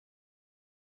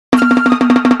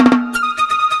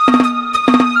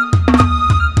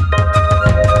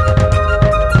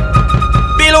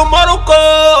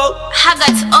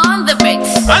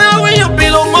Alright. Ana we you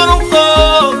bilo moronko.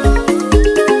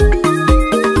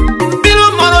 Bilo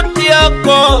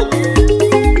morotiako.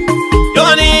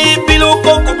 Yoni bilo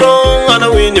kokudong ana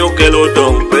we you kelo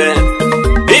dongpe.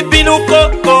 E bilo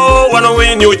koko wana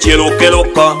we you chelo kelo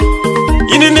ko.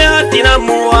 Inine atina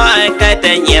muha e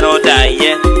kaite nyero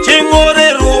daye. Chingore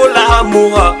rula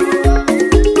muha.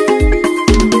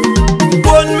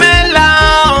 Bon mela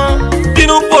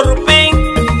dinu porping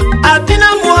atina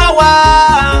muha wa.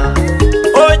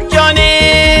 O Johnny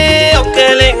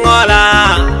Okello Engola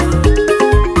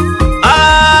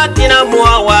atina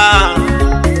muha wa.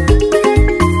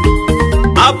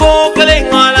 Abo Okello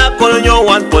Engola kolonyo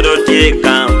wan podo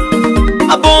tika.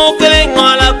 Abo Okello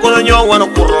Engola kolonyo wan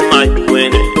kurma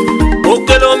kwene.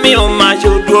 Okello mi o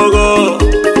macho duogo.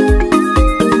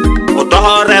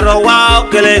 Otorero wa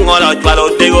Okello Engola chwalo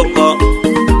tego ko.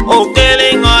 Okello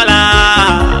Engola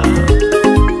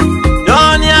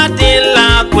Donya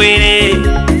tila kwene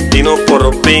dino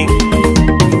porping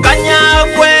kanya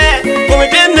kwe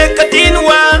kumitende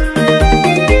katinwa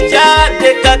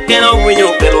jade kakeno winyo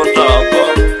kelo toko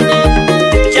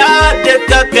jade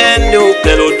kakeno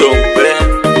kelo dongpe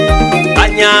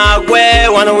kanya kwe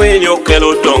wana winyo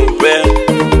kelo dongpe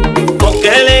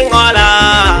Okello Engola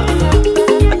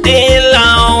atila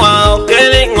wa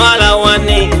Okello Engola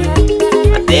wani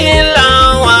atila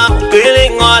wa Okello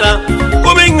Engola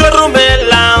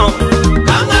kumingarumela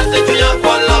kanga techuya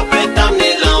polo petam ni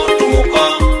lao tumuko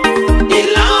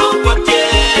ilao potie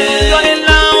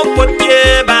ilao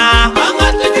potie ba kanga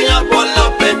techuya polo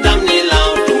petam ni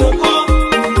lao tumuko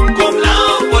kom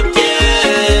lao potie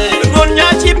gonya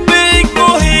chipe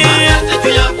kohi kanga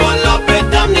techuya polo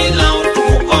petam ni lao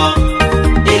tumuko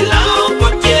ilao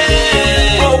potie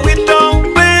o witong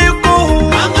pe ko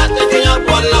kanga techuya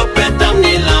polo petam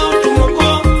ni lao tumuko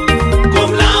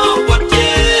kom lao potie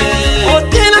o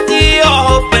tina ti o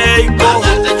pe ko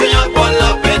kanga techuya polo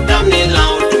petam ni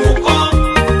lao tumuko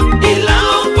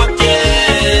ilao potie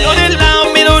o ni lao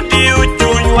mino di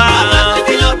uchunywa kanga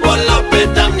techuya polo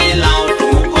petam ni lao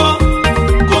tumuko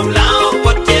kom lao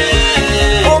potie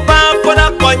o ba pona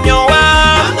konyowa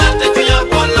kanga techuya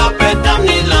polo petam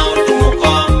ni lao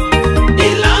tumuko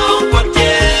ilao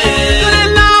potie o ni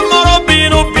lao moro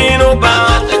bino bino ba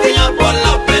kanga techuya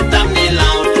polo petam ni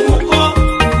lao tumuko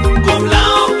kom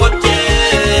lao potie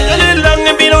o ni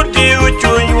lao bino di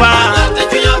uchunywa kanga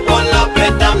techuya polo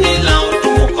petam ni lao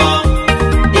tumuko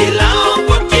ilao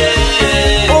potie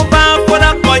o ba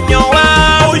pona konyowa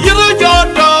o yiro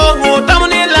joto ngotam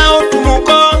ni lao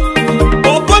tumuko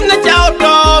o pomna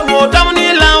chauto ngotam ni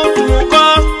lao tumuko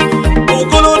o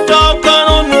golo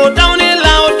tokano ngotam ni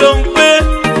lao dongpe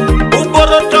o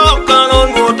boro tokano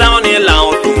ngotam ni lao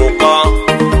tumuko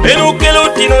enu kelo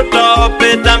tino to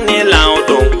petam ni lao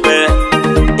dongpe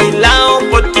ilao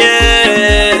potie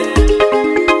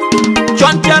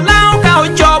chontia lao ka o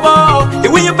chobo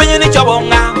iwinyo penye ni chobo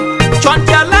nga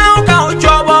chontia lao ka o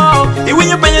chobo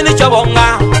iwinyo penye ni chobo nga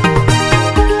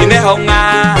ine honga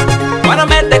wana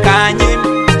mede kanyim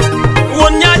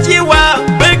wonya chiwa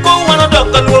beko wana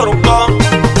doka luoru ko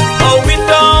o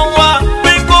witonwa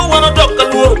beko wana doka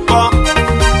luoru ko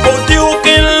o diu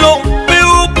kinlong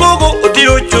peu kogo o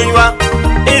diu chunywa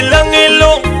ilang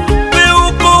ilong peu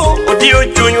ko o diu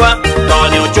chunywa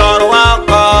toni o choro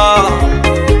wako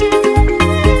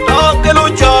tokelu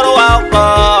choro wako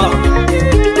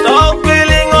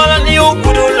Okello Engola ni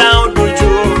ukudu lao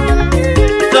duchu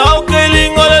Okello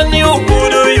Engola ni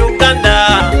ukudu Uganda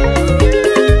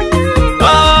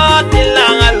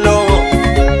tilangalo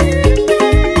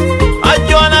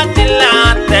ajona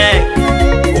tilate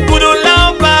ukudu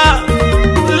lao ba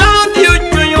lao diu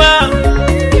chunywa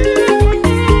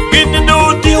kindu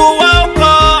diu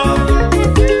wako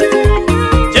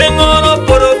jengoro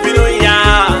poro bino ya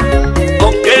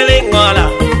Okello Engola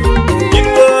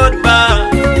inwot ba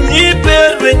ni per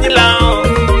venyilao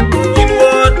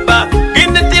inwot ba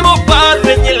kinde timo par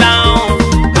venyilao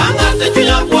kanga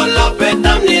techuya polo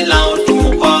petam ni lao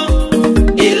tumuko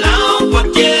ilao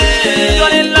potie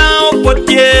yoni lao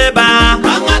potie ba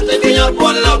kanga techuya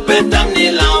polo petam ni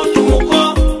lao tumuko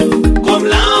kom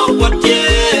lao potie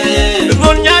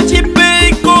gonya chipe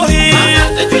kohi kanga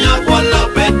techuya polo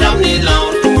petam ni lao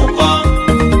tumuko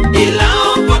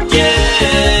ilao potie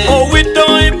o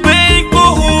witoi pe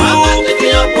kohu kanga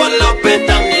techuya polo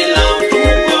petam ni lao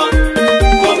tumuko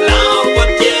kom lao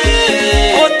potie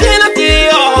o tina ti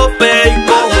o pe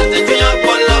ko kanga techuya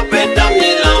polo petam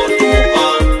ni lao tumuko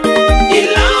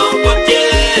ilao potie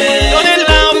o ni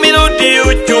lao mino di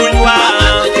uchunywa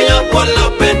kanga techuya polo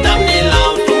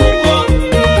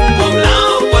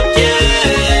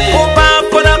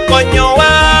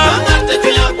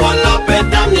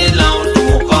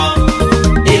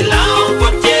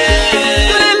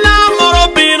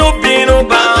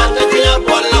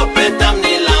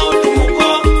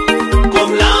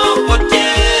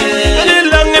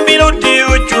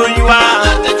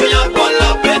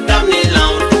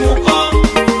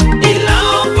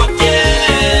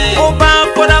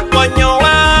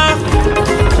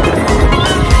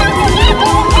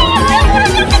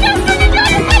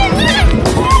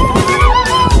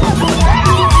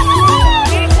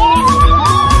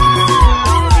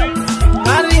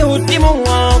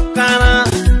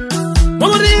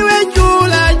Moriwe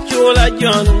chula chula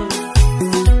John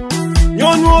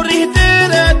Nyon mori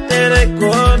tere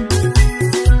kon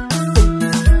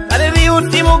Kare vi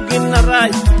ultimo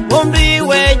ginnarai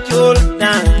Moriwe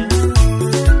chula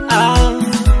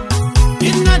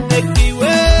Inna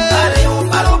dekiwe Kare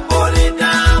uparo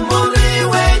polita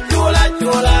Moriwe chula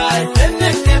chula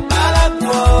Teneke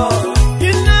palako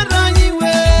Inna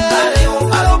rangiwe Kare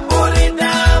uparo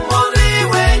polita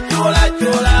Moriwe chula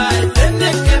chula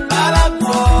Teneke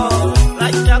palako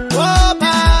Raja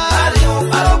koba Kare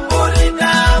uparo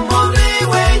polita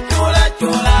Moriwe chula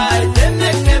chula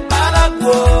Teneke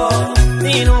palako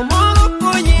Nino moro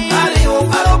konyi Kare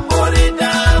uparo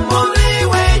polita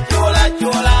Moriwe chula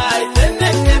chula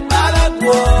Teneke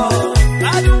palako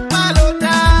Kadu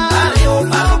palota Kare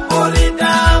uparo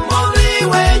polita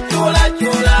Moriwe chula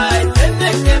chula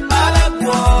Teneke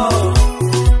palako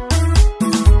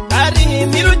Kari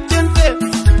miru chente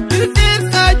Mirutir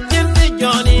ka chente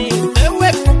Johnny Ewe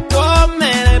kuko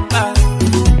merepa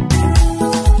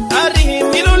Kari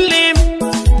miru lim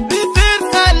Mirutir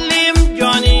ka lim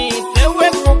Johnny Ewe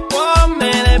kuko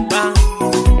merepa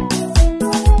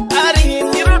Kari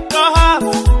miru toha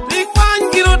Rikwan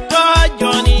giru toha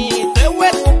Johnny Ewe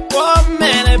kuko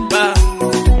merepa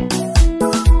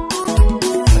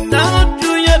Tamo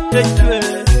tuya techwe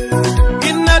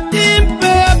Inna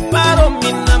timpe paro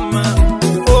minama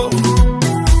Oh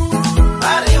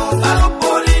Kare uparo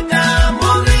polita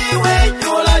Moriwe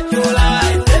chula chula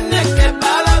Teneke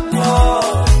palako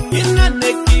Inna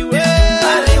nekiwe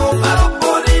Kare uparo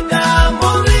polita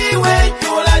Moriwe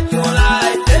chula chula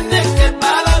Teneke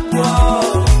palako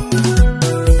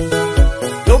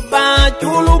Lupa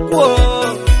chulu po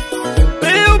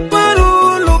Peu paru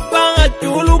lupa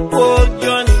chulu po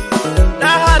Johnny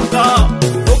Dahato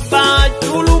lupa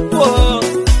chulu po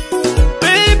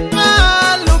Pepa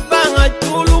lupa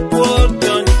chulu po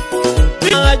Johnny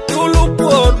Lupa chulu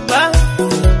po ba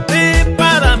Pepa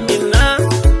ramina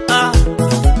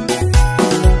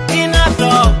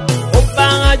Inato lupa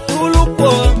chulu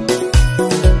po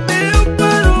Peu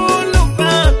paru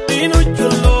lupa pinu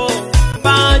chulo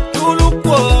Lupa chulu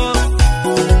po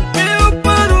Peu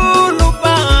paru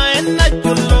lupa enna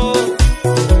chulo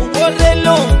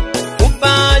Uborelo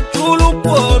lupa chulu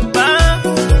po ba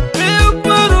Peu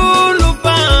paru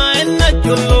lupa enna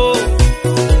chulo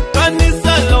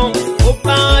Kanisalong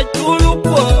lupa chulu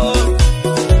po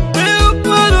Peu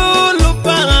paru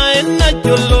lupa enna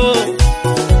chulo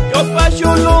Yopa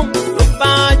shulong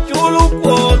lupa chulu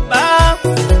po ba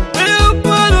Peu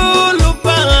paru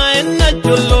lupa enna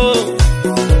chulo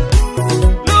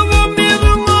Lobo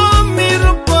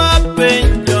miru pa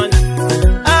penjon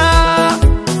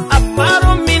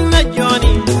aparo minna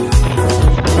Johnny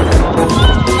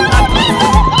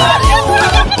Kare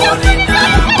uparo polita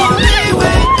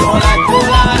Moriwe chula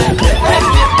chula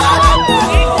Teneke palako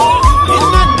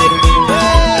Inna nekiwe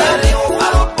Kare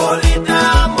uparo polita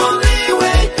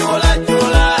Moriwe chula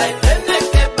chula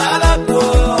Teneke palako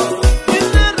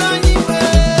Inna rangiwe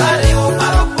Kare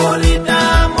uparo polita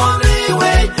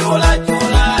Moriwe chula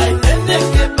chula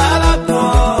Teneke palako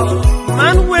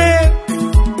Manwe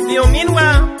Nio minwa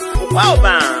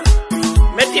Upaoba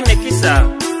Meti mekisa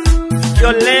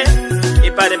Yole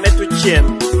Ipare metu chiem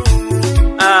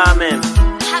Amen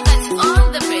Haggard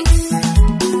on the bricks.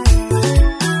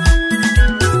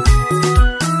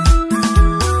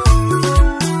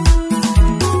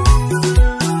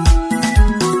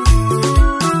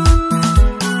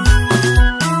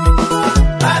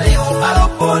 Kare uparo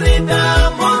polita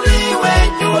Moriwe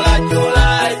chula chula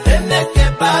Teneke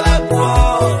palako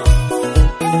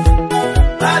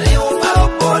Kare uparo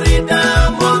polita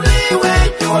Moriwe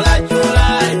chula chula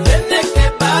Teneke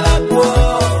palako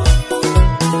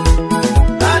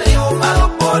Kare uparo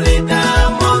polita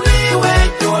Moriwe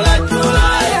chula chula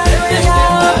Teneke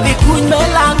palako Bikuny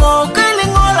melango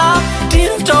kelingola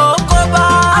tinto koba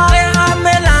ateha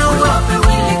melango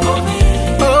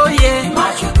oh yeah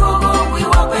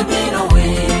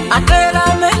atera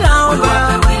melango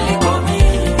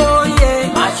oh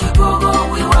yeah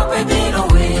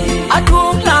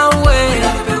adung lawe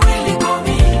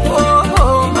oh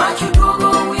oh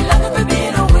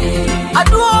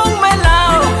adung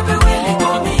melango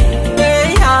hey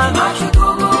ya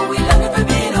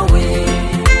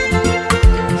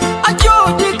ajo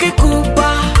dikikuba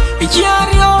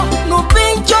ijario no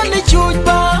pincho le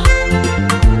chuba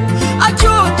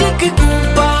ajo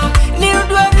dikikuba ni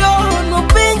udwario no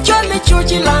pincho le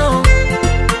chuchilao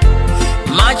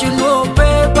maju no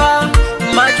beba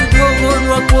maju dogo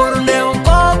no por ne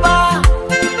okoba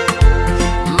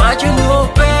maju no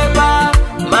beba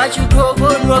maju dogo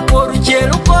no por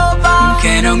chelo koba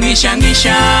Quiero ngisha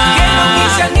ngisha, Quiero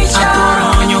ngisha ngisha.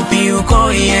 Apuro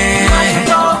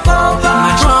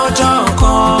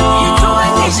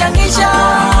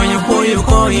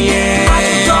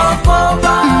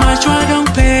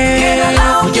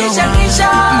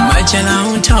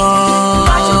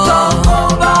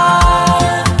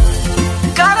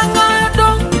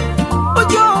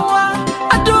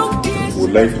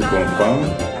like to confirm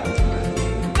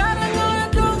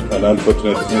an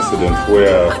unfortunate incident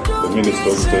where the Minister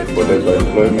of State for Labour,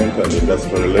 Employment and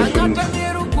Industrial Relations,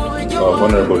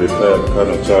 Honorable Retired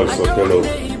Colonel Charles Okello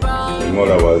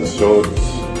Engola, was shot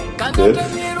dead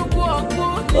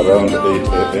around 8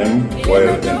 a.m. while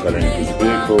entering his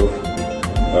vehicle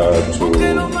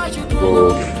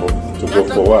to go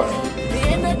for work.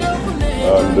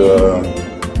 And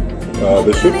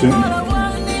the shooting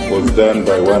was done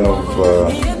by one of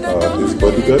his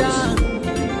bodyguards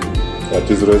at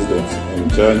his residence in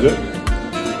Chanja,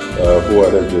 who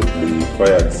allegedly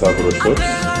fired several shots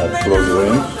at close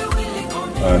range,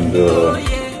 and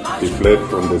he fled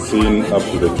from the scene up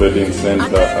to the trading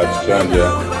center at Chanja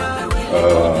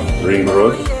Ring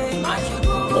Road,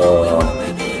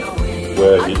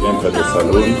 where he entered the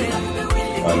saloon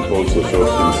and also shot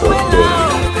himself dead.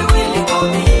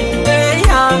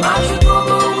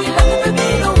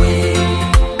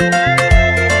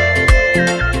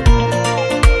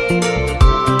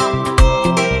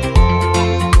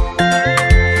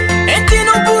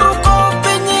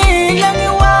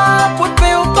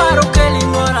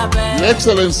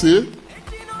 Excellency,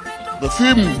 the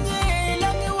theme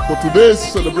for today's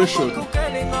celebration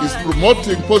is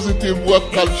promoting positive work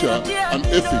culture and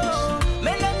ethics,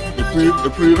 a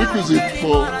prerequisite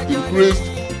for increased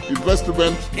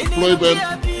investment,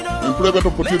 employment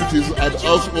opportunities and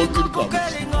household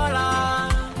incomes.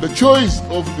 The choice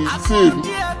of the theme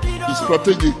is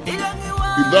strategic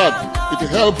in that it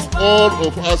helps all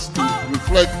of us to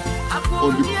reflect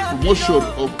on the promotion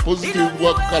of positive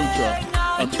work culture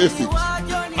and ethics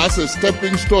as a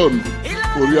stepping stone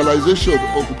for realization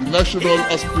of the national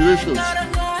aspirations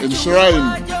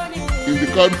enshrined in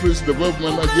the country's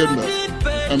development agenda,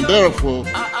 and therefore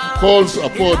calls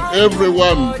upon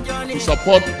everyone to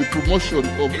support the promotion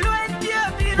of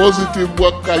positive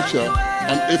work culture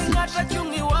and ethics.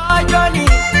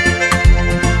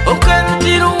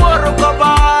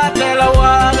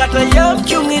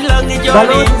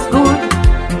 Balloon is good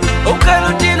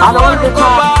and all the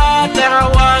time.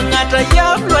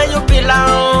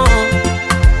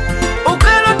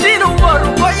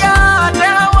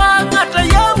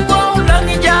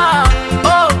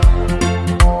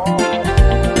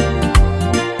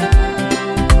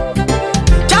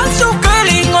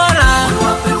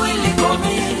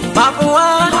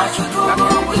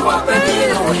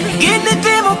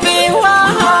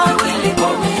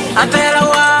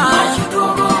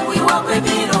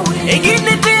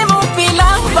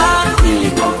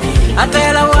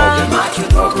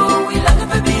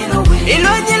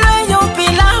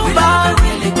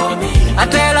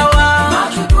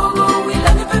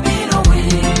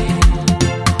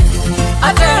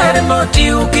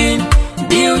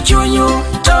 Chunyu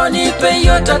Tony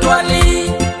Peyota Twali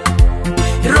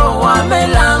Roa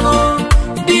Melango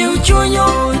Diu Chunyu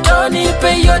Tony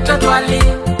Peyota Twali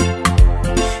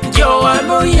Joa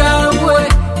Moyawe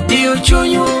Diu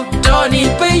Chunyu Tony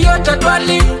Peyota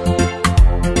Twali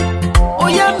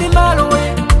Oyami Malowe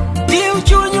Diu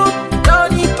Chunyu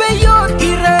Tony Peyota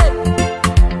Ire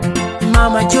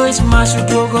Mama Joyce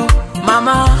Masudogo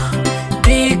Mama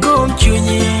Digo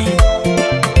Mchunyi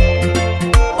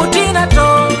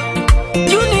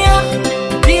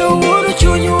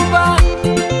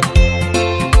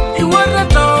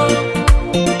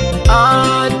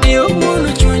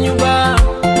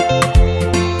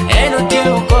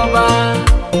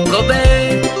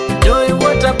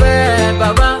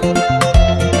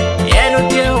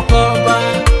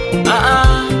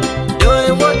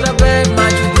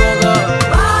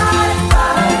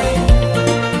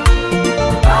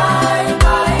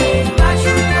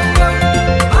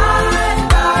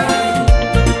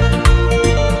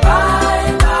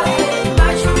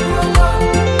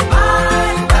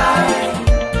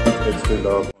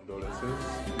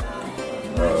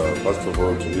First of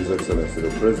all, to His Excellency the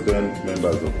President,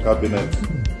 members of Cabinet,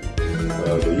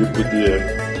 the UPDF,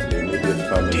 the immediate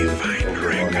family of the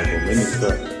Honorable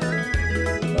Minister,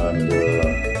 and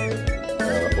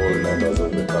all members of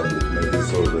the public. May his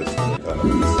soul rest in eternal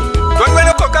peace.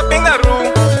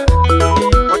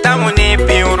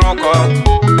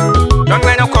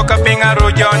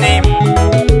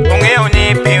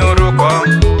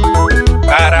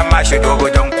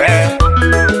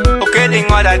 Okello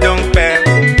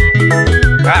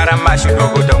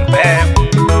don't pay.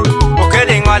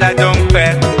 Okello don't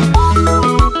pay.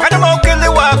 I don't Okello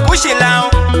wa kushilao.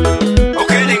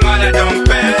 Okello don't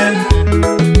pay.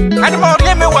 I don't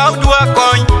me wa do a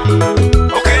coin.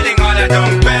 Okello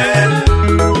don't pay.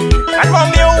 I don't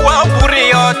me wa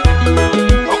buriot.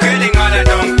 Okello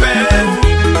don't pay.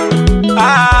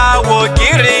 Ah, wo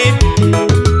kiri.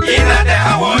 Ina de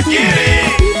wo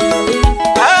kiri.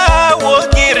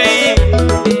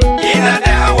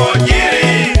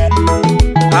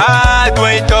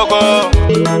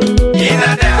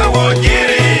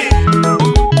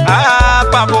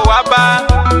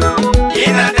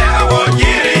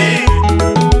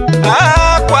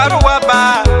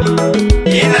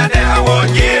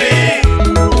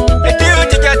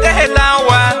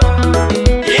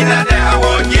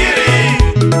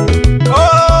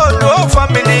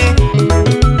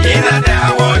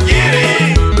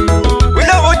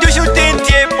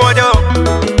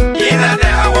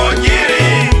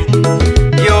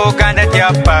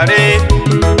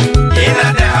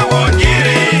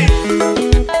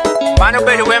 Wano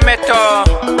bedu wemeto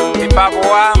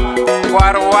Ipabuwa,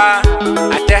 Warwa,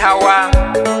 Atehawa,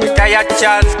 Itaya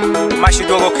Charles,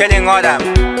 Mashidogo Kelingola.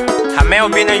 Hameo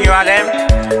bino nyualem,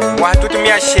 Watutu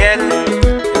mia shell,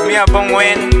 mia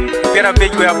bongwen, Pira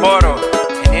bigwe aboro.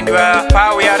 Inindwe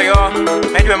pa wiario,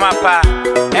 medwe mapa.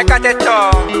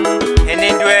 Ekateto,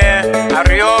 inindwe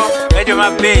ario, medwe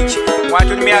ma beach.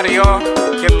 Watutu mia rio,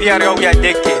 Kepia rio wia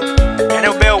deke.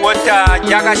 Eno be wota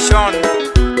jaga shon,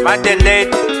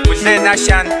 Madelete, Use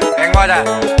Nashan, Engola,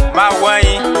 Ma wai,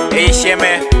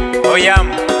 Eisheme, Oyam,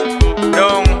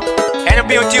 Dong, Eno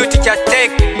beauty teacher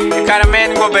take,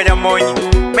 Karamen go better money.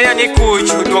 Mena ni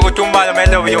kuchu, Dwogo Tumbalo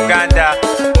Melo Uganda,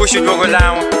 Kushu Dwogo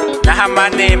Lao,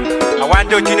 Nahamanim, I want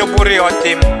to Tino Buri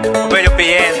Otim, Bedo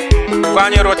Pien,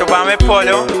 Guanyo Rotobame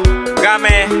Polo,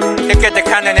 Game, take the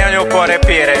Cananel for a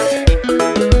pire.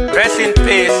 Rest in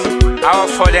peace, our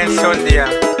fallen soldier.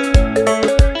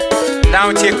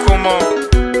 Now Tikumo,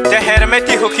 the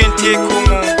Hermeti Hookin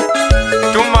Tikumu,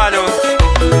 Tumalo,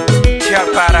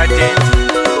 Col.Rtd.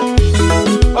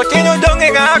 Otino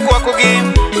donging aqua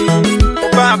cooking,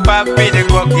 Papa Pide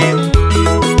Cooking.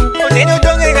 Otino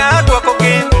donging aqua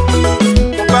cooking,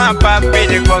 Papa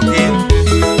Pide Cooking.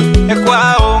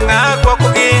 Equao aqua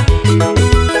cooking,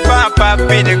 Papa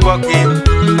Pide Cooking.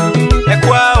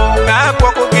 Equao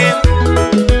aqua cooking,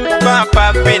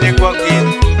 Papa Pide Cooking.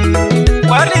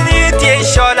 Wariniti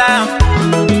shola,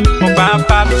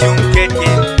 Papa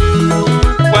Junketi.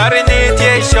 Wariniti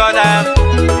shola,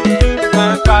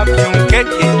 Papa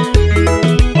Junketi.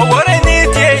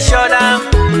 Wariniti shola,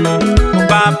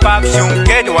 Papa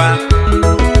Junketwa.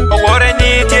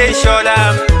 Wariniti shola,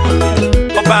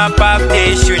 Papa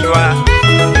Teshua.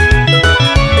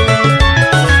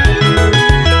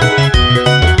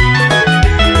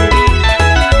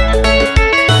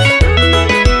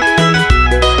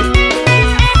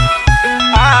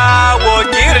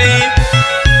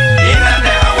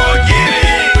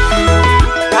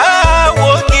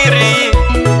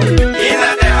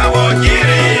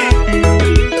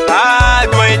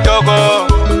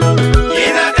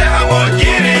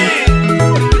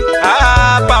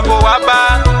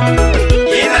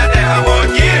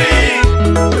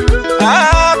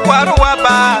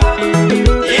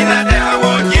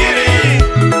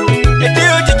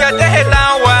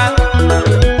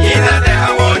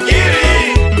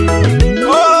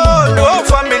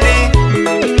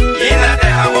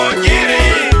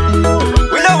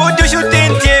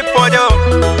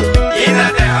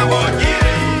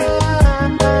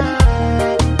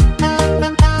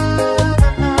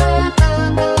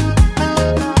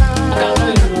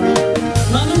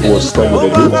 Was started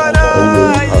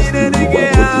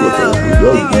against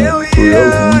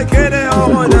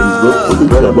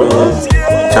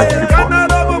always has to do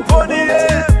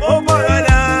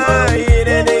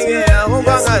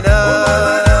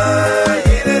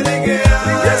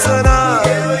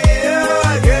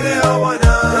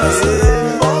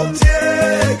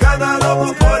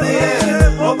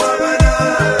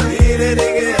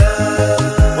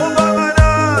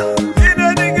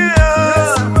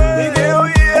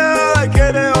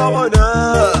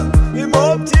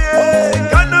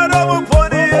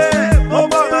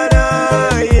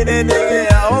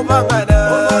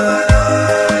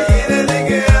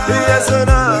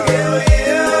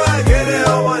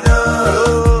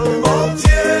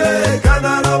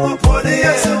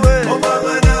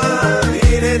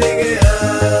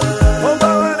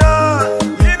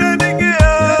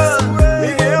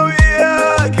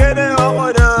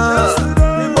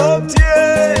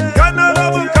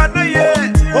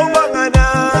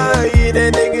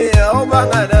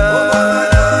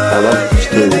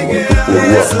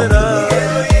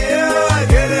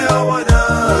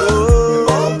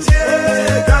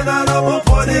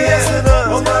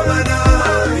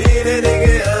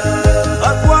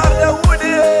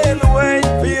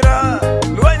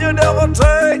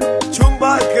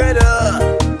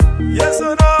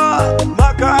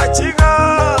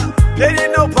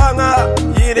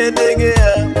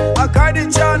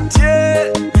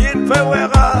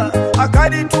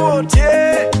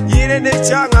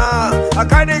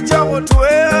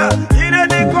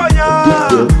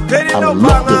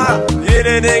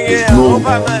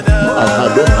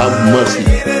I don't have mercy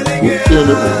with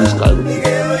any of this kind of thing.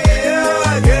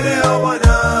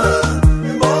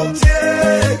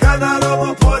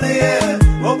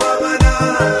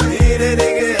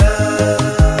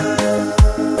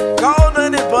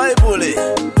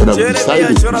 And I've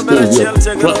decided to stay here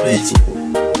to trap these people.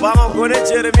 I'm not going to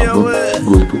office until I pick all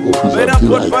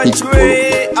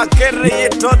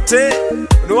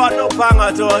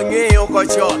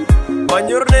of them.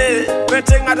 Banyurne,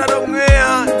 betting at a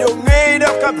longea, you made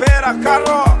a capera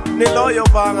carro, Niloyo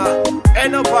Panga,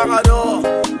 Eno Pangado,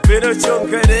 Beno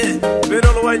Chunkede,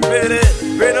 Beno Wine Bere,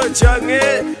 Beno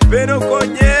Change, Beno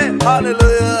Conye,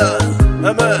 hallelujah.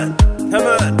 Amen,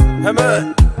 amen,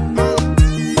 amen.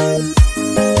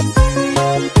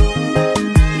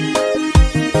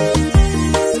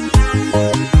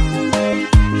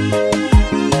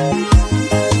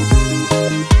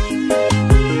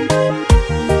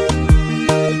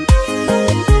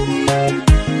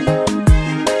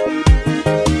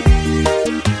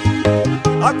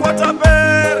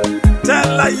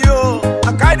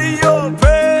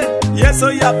 So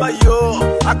yaba yo,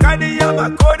 akadi yaba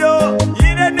kodo,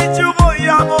 yine ni chubo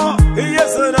yamo,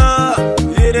 yesona,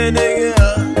 yine nigga,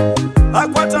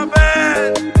 akwata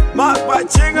ben, makba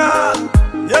chinga,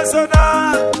 yesona,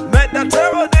 meda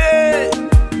tebode,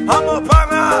 amo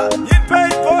panga, yin pay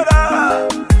poda,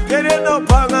 kere no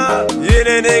panga,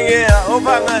 yine nigga,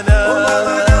 opanga na.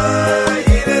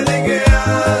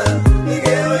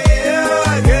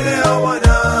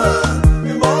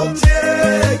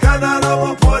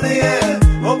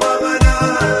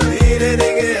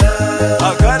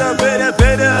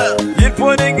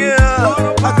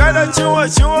 Chua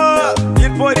chua, you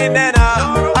put in nena.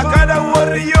 I got a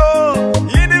warrior,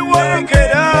 you didn't want to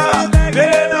get up.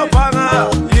 Then panga,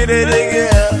 you didn't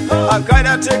get. I got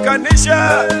a take a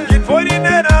nisha, you put in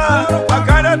nena. I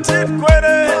got a tip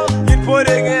quere, you put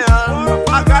in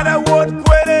I got a wood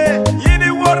quere, you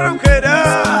didn't want to get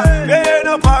up.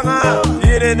 Then panga,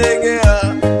 you didn't get.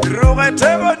 Ruba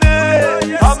tebone,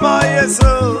 ama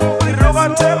yeso.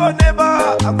 Ruba tebone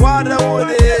ba, aguada wood.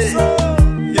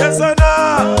 Yes or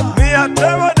no?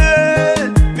 Tebone,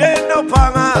 Peno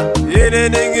Panga,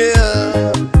 Yenengia,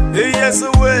 yes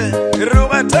away,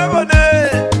 Ruba Tebone,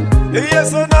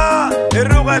 yes or not,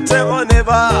 Ruba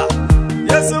Teboneva,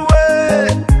 yes away,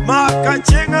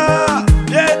 Makachinga,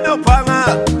 Peno Panga,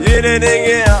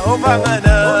 Yenengia,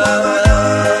 Opangana.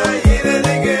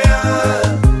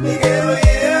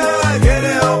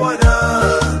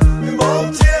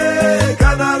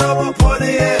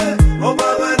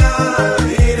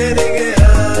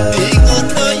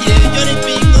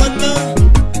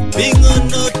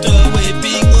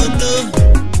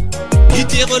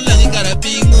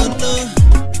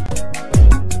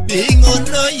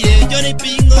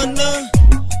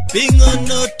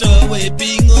 Pingono to we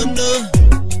pingono,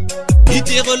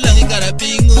 itero langi kara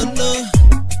pingono.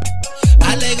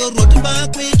 Alego road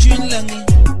back we chun langi,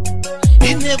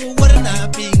 it never warna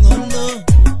pingono.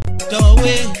 To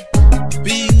we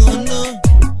pingono,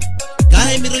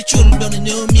 kai mi rochul dono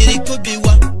no miri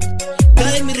kobiwa,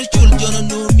 kai mi rochul dono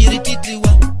no miri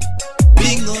titiwa.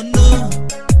 Pingono,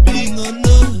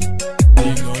 pingono,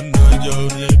 pingono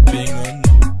jore pingono,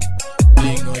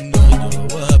 pingono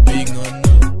jowa pingono.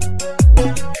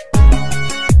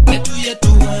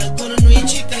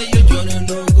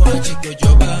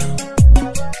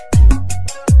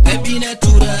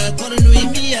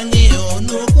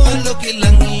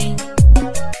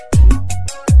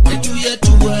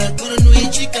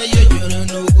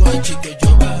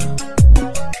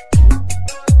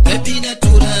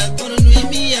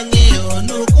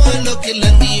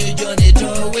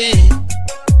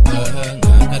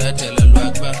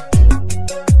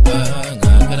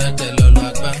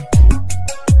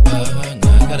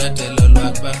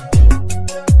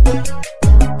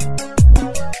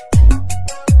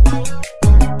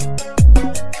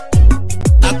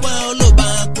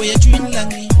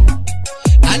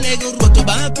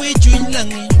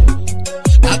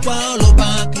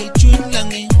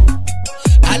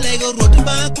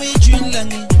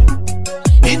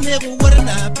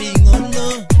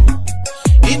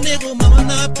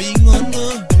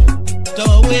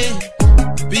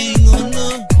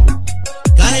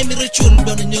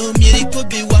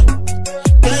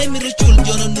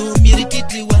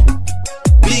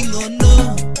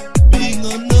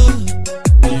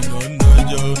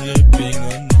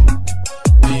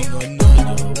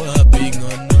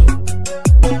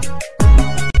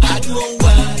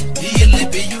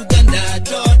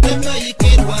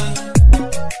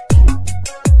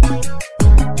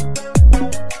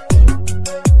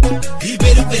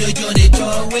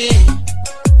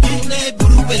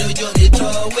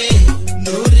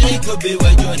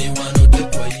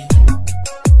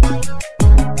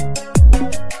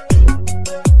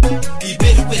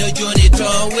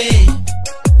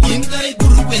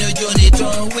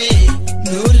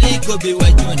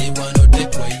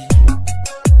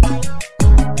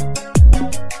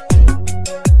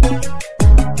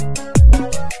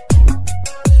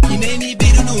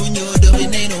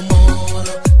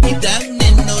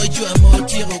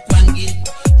 Kwangi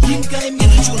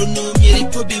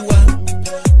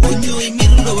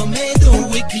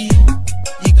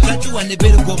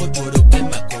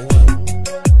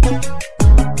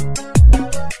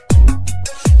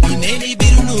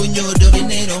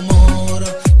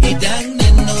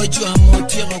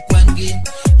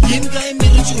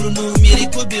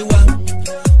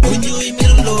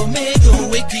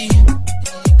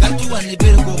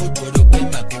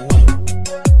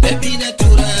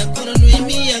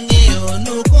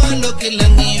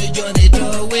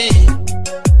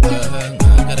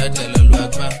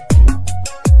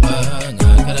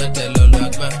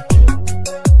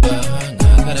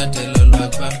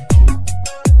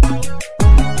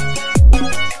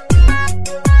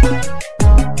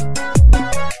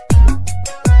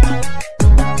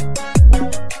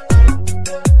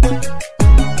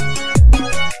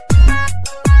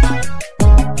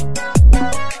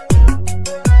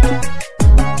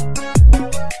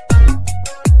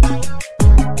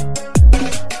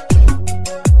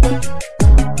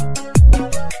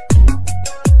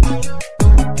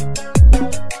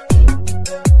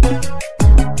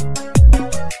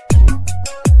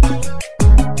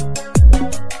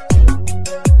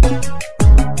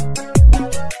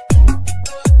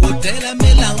Otela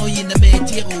melango yina me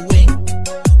tiro wing.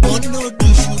 Ono du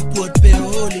shoot put pe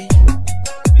holy.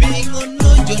 Being on no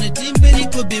Johnny Timberi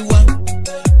could be one.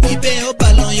 Ibe o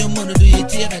ballon yo mono do ye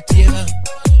tira tira.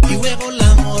 Iwe o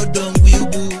lango don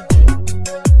wibu.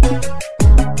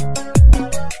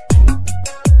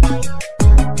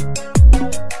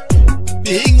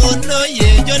 Being on no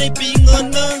yeah Johnny being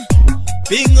on no.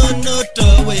 Being on no to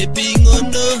way being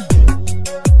on no.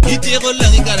 Itiro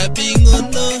lang ikara being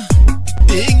on no.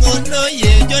 Being on no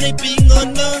yeah Johnny being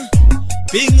on no.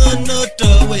 Being on no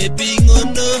to way being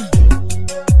on no.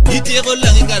 Itiro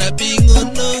lang ikara being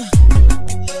on no.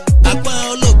 Akwa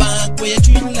olo ba kwe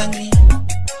chwin langi.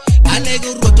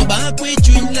 Alego roto ba kwe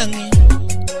chwin langi.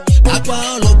 Akwa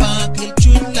olo ba kwe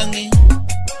chwin langi.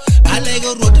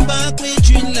 Alego roto ba kwe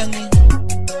chwin langi.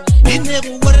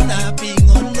 Inego wara na being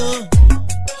on no.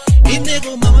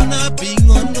 Inego mama na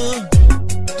being on no.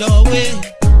 Towe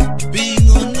being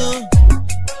on no.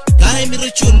 Kai mi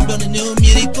rechul dono no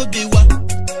miri ko biwa.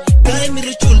 Kai mi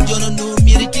rechul dono no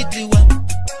miri titiwa.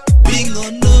 Being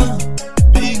on no,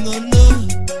 being on no,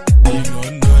 being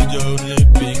on no, Johnny,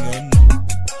 being on no,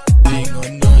 being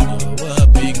on no,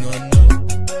 being on no.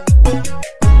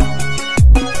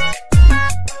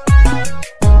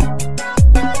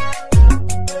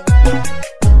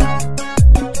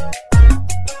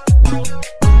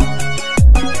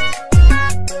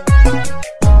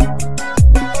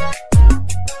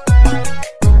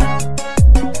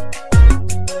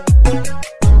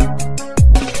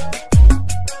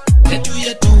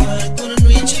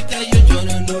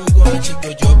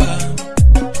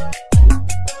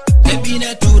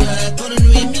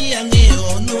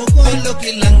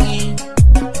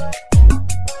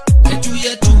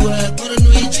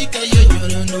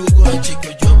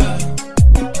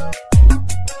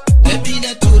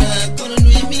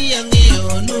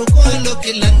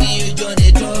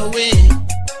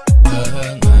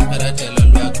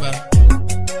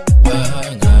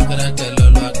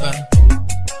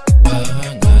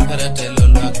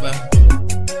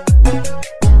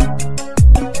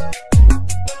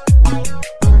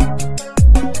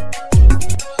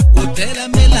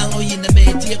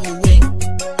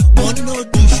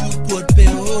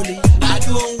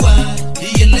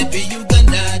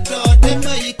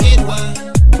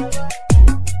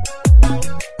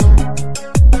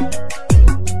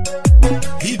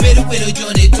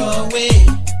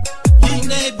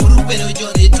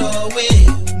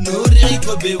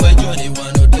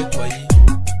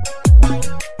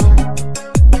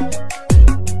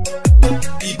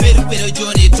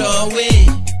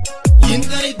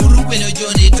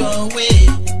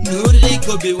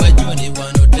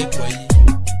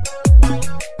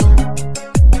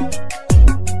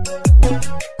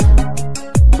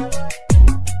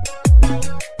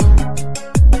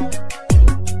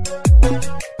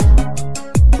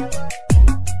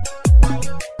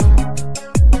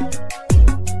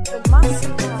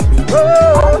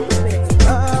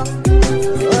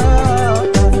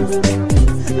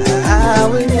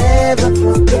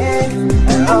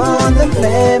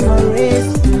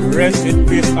 Rest in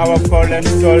peace, our fallen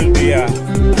soldier.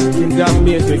 Kingdom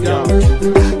music,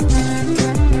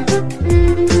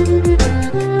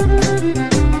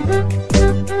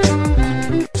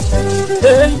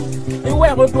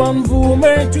 Iwego tuam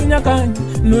vume tunya kan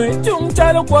Nue tung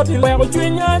chalo kwa piwego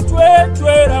tunya twe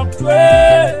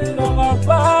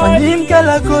Maninka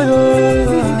la koyo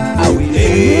Awile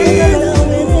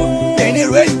Teni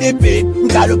rende pe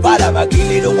Nkalo para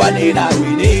makili no wane na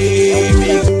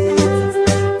awile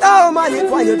Tao mani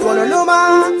kwa yo tono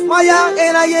luma Maya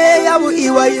ena ye ya bu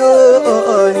iwa yo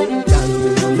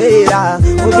Mera,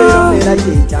 mera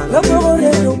chichana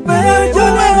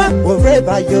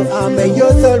Wherever you are, may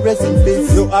your soul rest in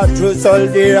peace. You are true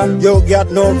soldier, you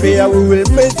got no fear, we will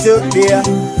miss you dear.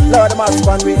 Lord, must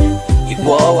one way.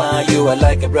 You are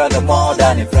like a brother more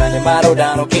than a friend. Maro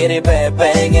down, okay,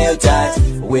 paying your charge.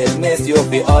 We'll miss you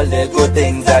for all the good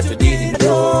things that you didn't do.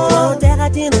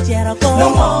 No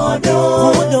more do.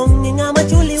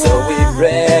 So we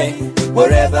pray,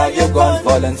 wherever you gone,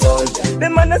 fallen soldier. The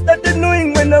man I started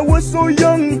knowing when I was so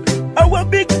young. Our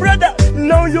big brother,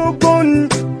 now you're gone.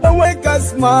 I wake up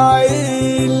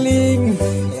smiling.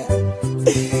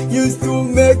 Used to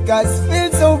make us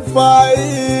feel so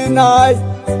fine.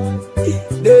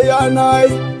 Day and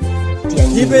night.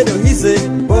 He better easy,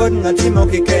 but not him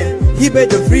okay. He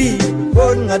better free,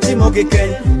 but not him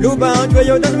okay. Look out where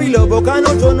you done we love, but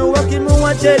cannot turn no walking more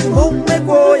watch it. Home me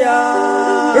go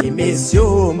ya. I miss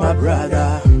you, my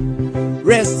brother.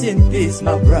 Rest in peace,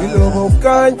 my brother. Ilomo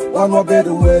kany, wan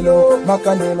wabedo welo,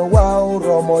 makaneno wao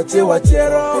romo chewa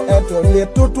chero. Ento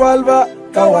lietu 12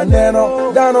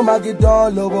 kawaneno, dano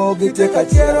magidolo bo giteka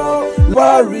chero.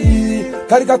 Wari,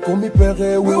 karika kumi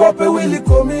pere, wiwape wili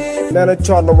kumi. Nana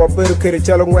chono wabedo kiri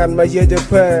chalo ngwen ma yeje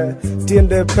pe.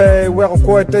 Tiende pe, weko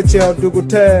kwe te cheo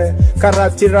dugute.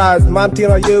 Karati raz,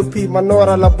 mantira yopi,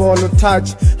 manora la bolo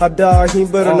touch. Hada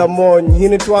himbere la mon,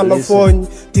 hini tuan la fon.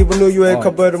 Tibunu yue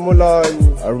kabere mulan.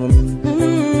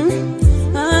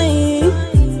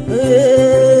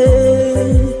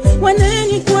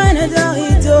 Waneni kwana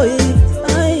doi doi.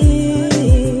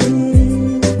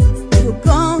 You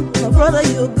gone, my brother,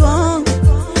 you gone.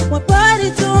 My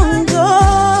body don't go.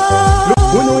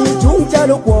 Uno yung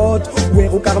chalo kwot,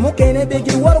 weko karamo kene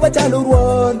begi warwa chalo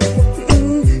ruon.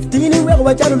 Tini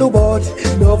weko chalo lubot,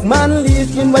 dog man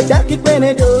liskin wachakit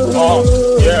benedo. Oh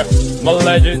yeah, my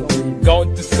legend.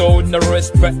 Going to soul, no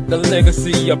respect the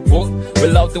legacy I put.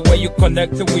 Without the way you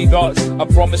connected with us, I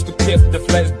promise to keep the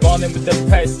flames burning with the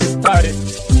past started.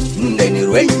 Deni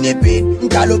rwene pit,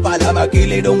 nkalo pala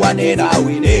makile don't want it out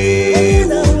with it.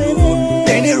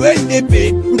 Deni rwene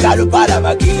pit, nkalo pala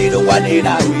makile don't want it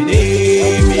out with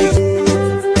it.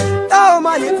 Tao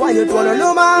mali kwa yo tuono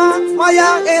luma,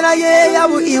 maya ena ye ya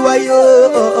bu iwa yo.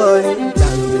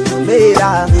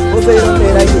 Mera, obero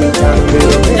mera ye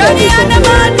Johnny and the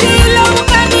Matilo,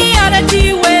 Kani, and a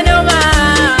T-Winoma.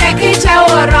 Ekicha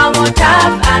Ramo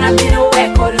Tap, and I've been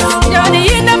away long. Johnny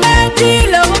in the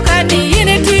Matilo, Kani, in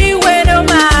a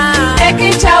T-Winoma.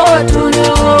 Ekicha Tuno,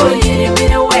 you've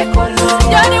been away long.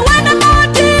 Johnny, when the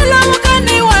Matilo,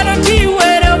 Kani, one of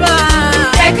T-Winoma.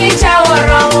 Ekicha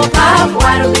Ramo Tap,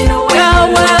 one of been away.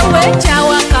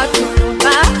 Chawa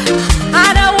Katuluba,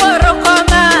 and a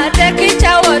Warokoma,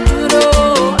 Ekicha Turo,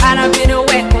 and I've been away.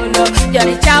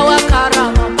 Johnny Chawa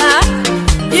Karamaba,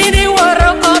 Yini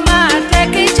Warokoma,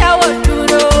 Teki Chawa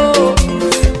Turo,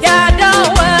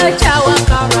 Yadawa Chawa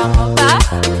Karamaba,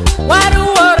 Waru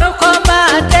Warokoma,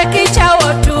 Teki Chawa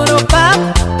Turo, Pap,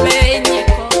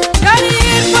 Benyeko. Johnny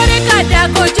in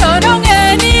Porikatako, Jorong,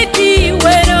 any tea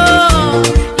bueno,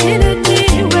 in a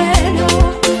tea bueno.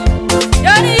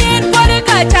 Johnny in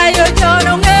Porikatayo,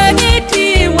 Jorong, any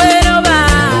tea bueno,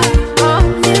 oh,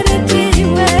 in a tea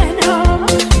bueno.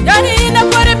 Johnny in the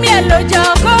bottom yellow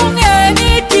jocong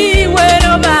any tea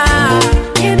bueno ba.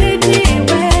 Any tea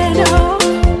bueno.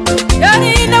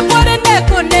 Johnny in the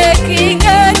bottom necking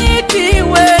any tea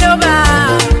bueno ba.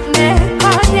 Neck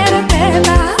on yellow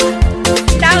beba.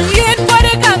 Down in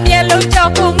bottom come yellow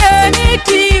jocong any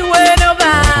tea bueno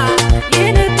ba.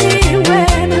 Any tea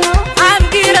bueno. I'm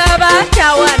gira ba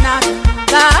chawana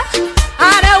ba.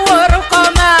 Ana woro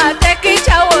koma teki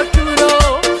chawo turo.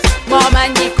 Mama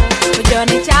nyiko.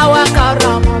 Johnny Chawa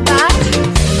Karamo ba,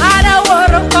 Ana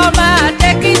Warokoma,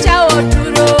 Teki Chawa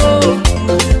Turo,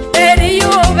 Beni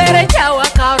you very Chawa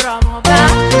Karamo ba,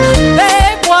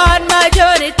 Big one my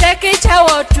Johnny Teki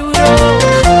Chawa Turo,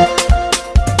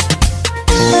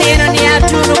 Nino Nia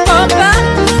Turo Komba,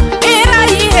 Mira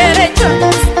Yere John,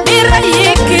 Mira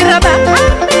Yikiraba,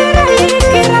 Mira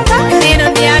Yikiraba, Nino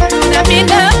Nia Tuna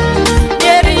Mina,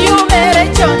 Mira you very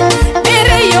John,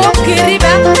 Mira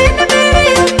Yukiriba,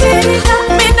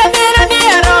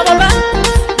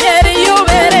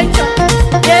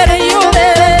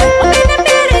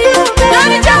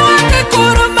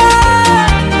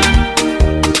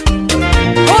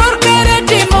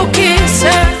 Okay.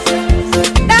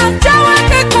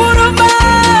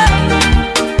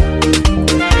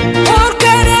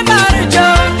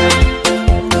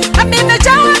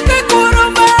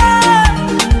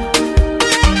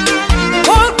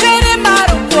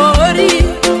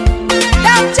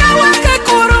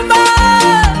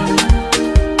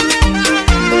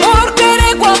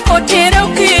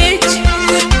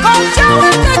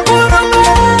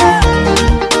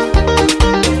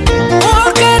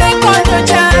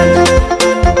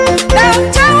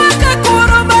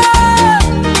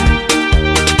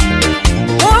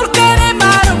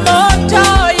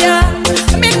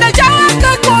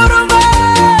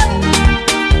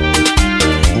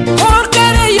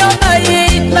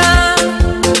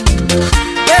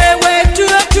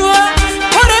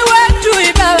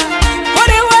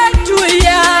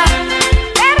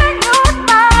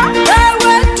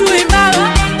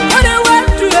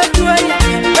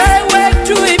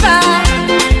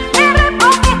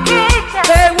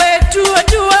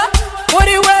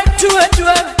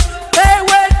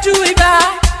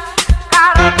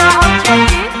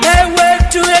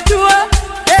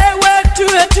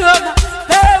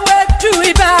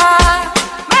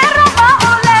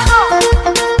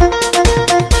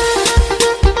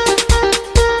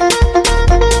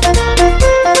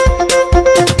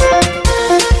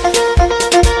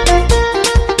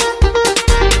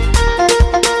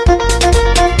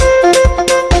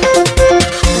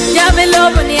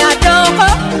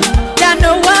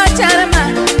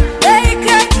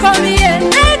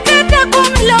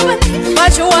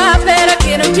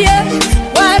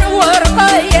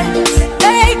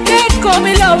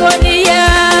 Kania